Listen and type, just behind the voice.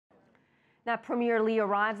Now, Premier Lee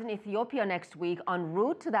arrives in Ethiopia next week en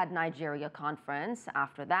route to that Nigeria conference.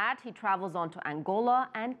 After that, he travels on to Angola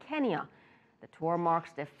and Kenya. The tour marks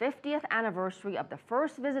the 50th anniversary of the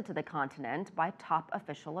first visit to the continent by top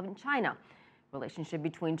official in China. Relationship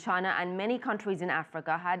between China and many countries in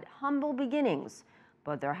Africa had humble beginnings,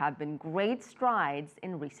 but there have been great strides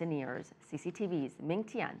in recent years. CCTV's Ming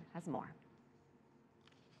Tian has more.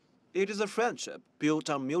 It is a friendship built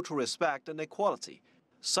on mutual respect and equality.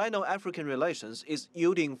 Sino-African relations is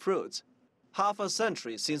yielding fruits. Half a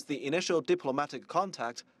century since the initial diplomatic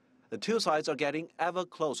contact, the two sides are getting ever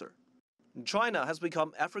closer. China has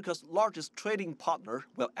become Africa's largest trading partner,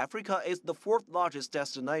 while Africa is the fourth largest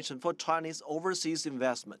destination for Chinese overseas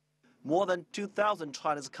investment. More than 2,000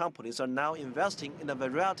 Chinese companies are now investing in a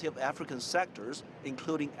variety of African sectors,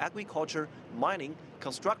 including agriculture, mining,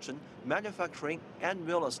 construction, manufacturing, and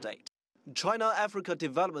real estate. China-Africa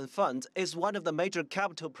Development Fund is one of the major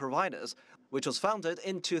capital providers, which was founded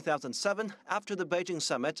in 2007 after the Beijing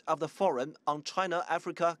summit of the Forum on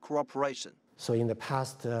China-Africa Cooperation. So in the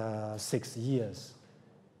past 6 years,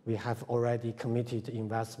 we have already committed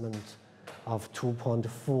investment of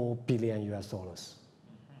 $2.4 billion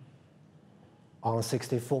on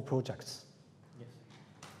 64 projects,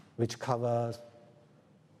 which covers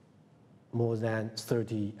more than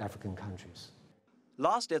 30 African countries.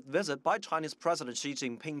 Last year's visit by Chinese President Xi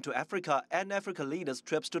Jinping to Africa and African leaders'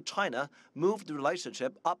 trips to China moved the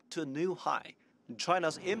relationship up to a new high.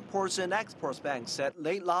 China's Imports and Exports Bank said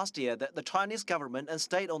late last year that the Chinese government and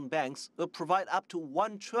state-owned banks will provide up to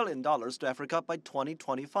 $1 trillion to Africa by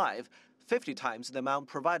 2025, 50 times the amount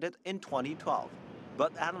provided in 2012.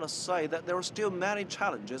 But analysts say that there are still many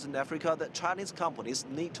challenges in Africa that Chinese companies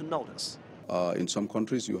need to notice. In some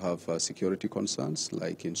countries, you have security concerns,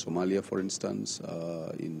 like in Somalia, for instance,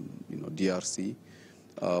 in DRC,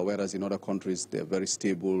 whereas in other countries, they're very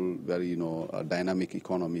stable, very dynamic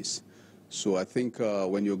economies. So I think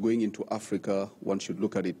when you're going into Africa, one should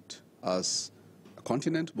look at it as a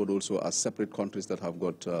continent, but also as separate countries that have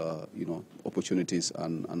got opportunities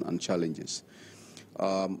and challenges.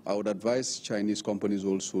 I would advise Chinese companies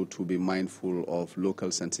also to be mindful of local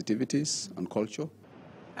sensitivities and culture.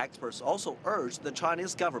 Experts also urge the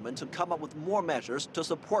Chinese government to come up with more measures to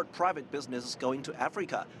support private businesses going to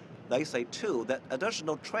Africa. They say, too, that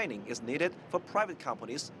additional training is needed for private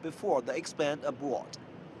companies before they expand abroad.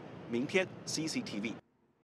 Ming Tian, CCTV.